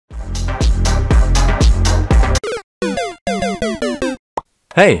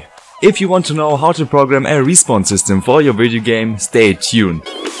Hey, if you want to know how to program a respawn system for your video game, stay tuned.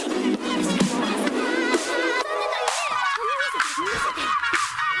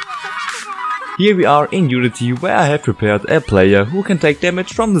 Here we are in Unity, where I have prepared a player who can take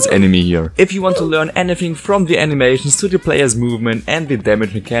damage from this enemy here. If you want to learn anything from the animations to the player's movement and the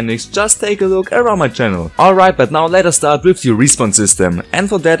damage mechanics, just take a look around my channel. Alright, but now let us start with the respawn system, and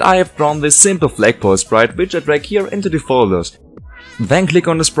for that I have drawn this simple flagpole sprite which I drag here into the folders. Then click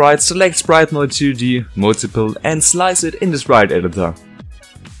on the sprite, select sprite mode 2D, multiple, and slice it in the sprite editor.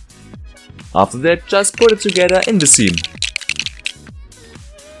 After that, just put it together in the scene.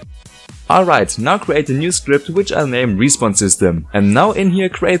 Alright, now create a new script which I'll name respawn system, and now in here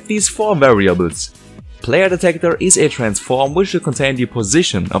create these 4 variables. Player detector is a transform which will contain the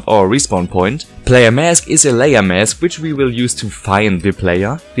position of our respawn point. Player mask is a layer mask which we will use to find the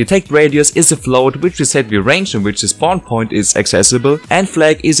player. Detect radius is a float which will set the range in which the spawn point is accessible. And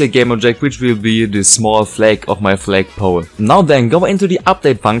flag is a game object which will be the small flag of my flagpole. Now then, go into the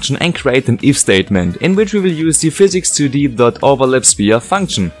update function and create an if statement in which we will use the physics2d.overlapSphere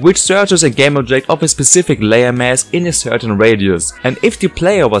function, which searches a game object of a specific layer mask in a certain radius. And if the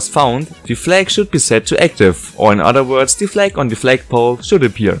player was found, the flag should be set to active, or in other words, the flag on the flagpole should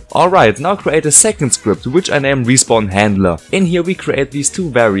appear. Alright, now create a second script which I name respawn handler. In here we create these 2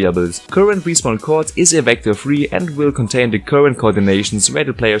 variables. Current respawn coords is a vector 3 and will contain the current coordinations where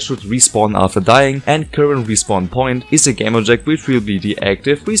the player should respawn after dying, and current respawn point is a game object which will be the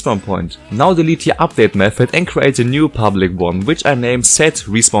active respawn point. Now delete the update method and create a new public one which I name set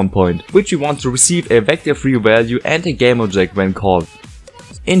respawn point, which we want to receive a vector 3 value and a game object when called.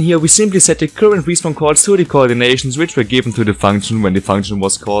 In here we simply set the current respawn coords to the coordinations which were given to the function when the function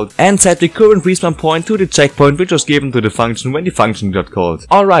was called, and set the current respawn point to the checkpoint which was given to the function when the function got called.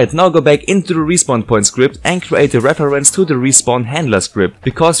 Alright, now go back into the respawn point script and create a reference to the respawn handler script,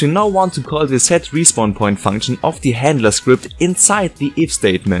 because we now want to call the set respawn point function of the handler script inside the if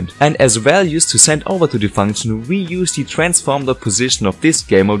statement. And as values to send over to the function, we use the transform.position of this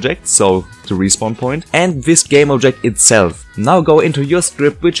game object, so the respawn point, and this game object itself. Now go into your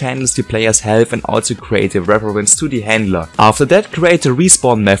script which handles the player's health and also create a reference to the handler. After that, create a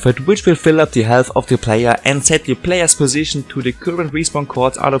respawn method which will fill up the health of the player and set the player's position to the current respawn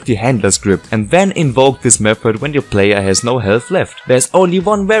coords out of the handler script, and then invoke this method when your player has no health left. There's only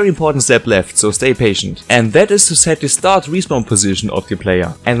one very important step left, so stay patient. And that is to set the start respawn position of the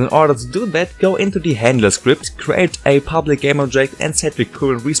player. And in order to do that, go into the handler script, create a public game object and set the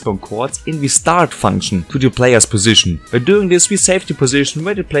current respawn coords in the start function to the player's position. By doing this, we save the position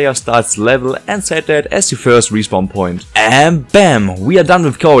where the player starts the level and set that as the first respawn point. And bam! We are done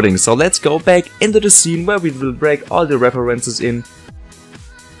with coding, so let's go back into the scene where we will break all the references in.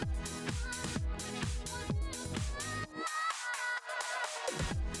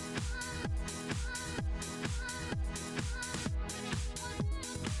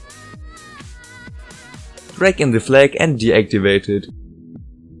 Drag in the flag and deactivate it.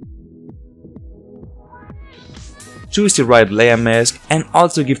 Choose the right layer mask and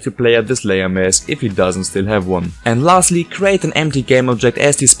also give the player this layer mask if he doesn't still have one. And lastly, create an empty game object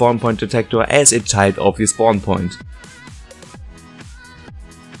as the spawn point detector as a child of the spawn point.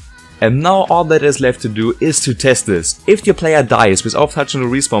 And now all that is left to do is to test this. If your player dies without touching the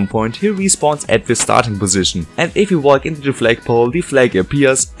respawn point, he respawns at the starting position. And if you walk into the flagpole, the flag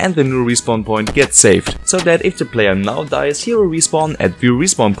appears and the new respawn point gets saved, so that if the player now dies, he will respawn at the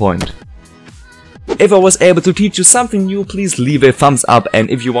respawn point. If I was able to teach you something new, please leave a thumbs up, and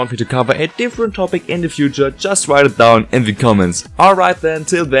if you want me to cover a different topic in the future, just write it down in the comments. Alright then,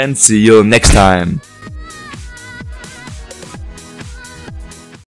 till then, see you next time.